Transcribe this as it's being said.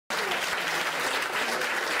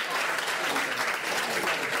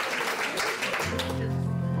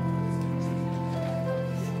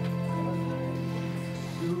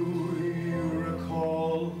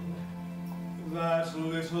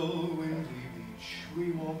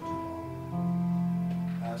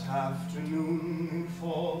afternoon in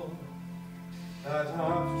fall, that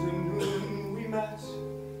afternoon we met,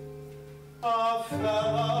 a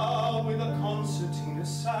fella with a concertina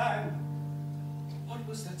sang. What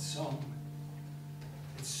was that song?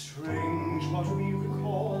 It's strange what we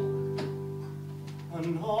recall,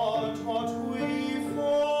 and not what we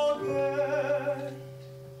forget.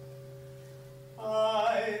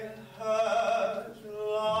 I heard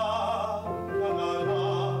la da da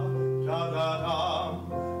da da da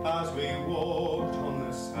as we walked on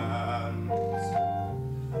the sands.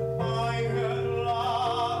 I heard la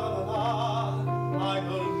da da, I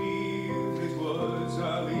believe it was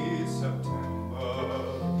early September.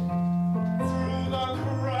 Through the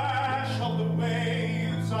crash of the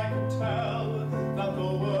waves I could tell that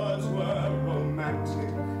the words were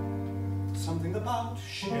romantic. Something about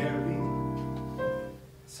sharing,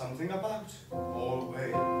 something about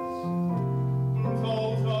always.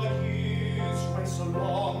 Though the years race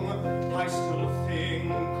along, I still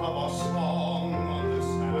think of our song on the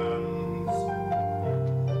sands,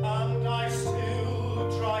 and I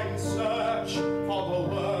still try and search for the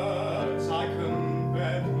words I can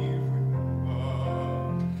barely remember.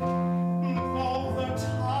 Though the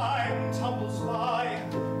time tumbles by,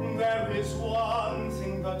 there is one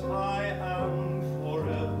thing that I am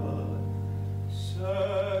forever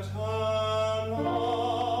certain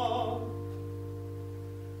of.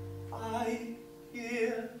 I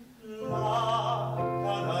hear la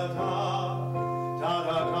da da da da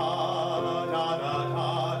da da da da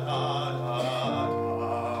da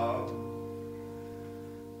da,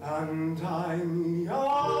 and I'm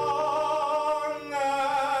young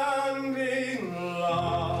and in love.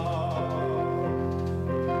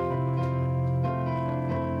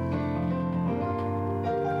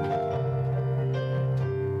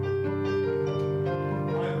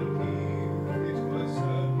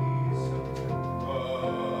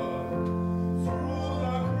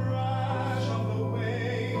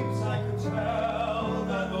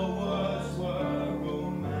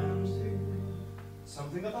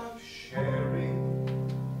 Something about sharing,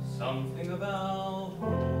 something about